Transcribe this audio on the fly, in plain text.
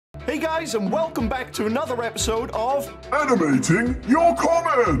guys, and welcome back to another episode of Animating Your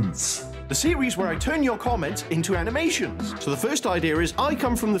Comments! The series where I turn your comments into animations. So the first idea is I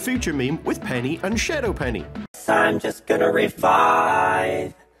come from the future meme with Penny and Shadow Penny. I'm just gonna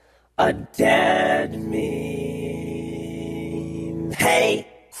revive a dead meme. Hey,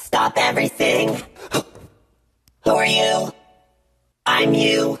 stop everything. Who are you? I'm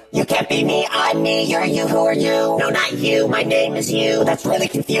you. You can't be me, I'm me. You're you, who are you? No, not you, my name is you. That's really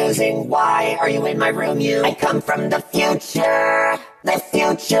confusing. Why are you in my room, you? I come from the future. The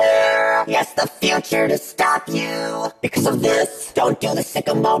future. Yes, the future to stop you. Because of this, don't do the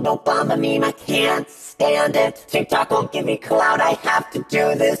sicko mode Obama meme. I can't stand it. TikTok won't give me clout. I have to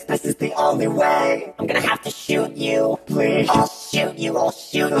do this. This is the only way. I'm gonna have to shoot you. Please. I'll shoot you. I'll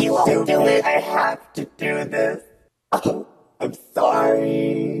shoot you. I'll do it. I have to do this. Oh, I'm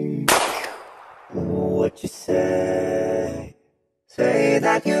sorry. What you say? Say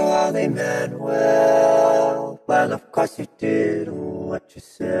that you only meant well. Well, of course you did. What you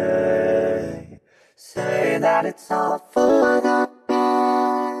say? Say that it's all for the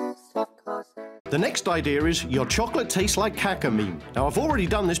best. Of course. The next idea is your chocolate tastes like Kaka meme. Now, I've already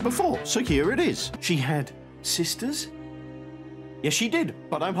done this before, so here it is. She had sisters? Yes, she did,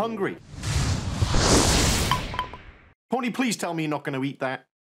 but I'm hungry. Pony, please tell me you're not going to eat that.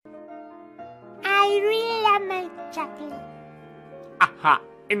 I really love my chocolate. Aha!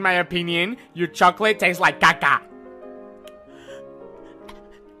 In my opinion, your chocolate tastes like Kaka.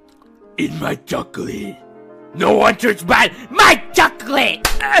 In my chocolate. No one touches my chocolate!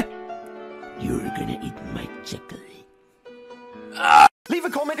 You're gonna eat my chocolate. Leave a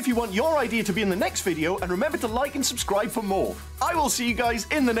comment if you want your idea to be in the next video, and remember to like and subscribe for more. I will see you guys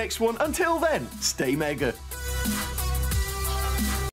in the next one. Until then, stay mega.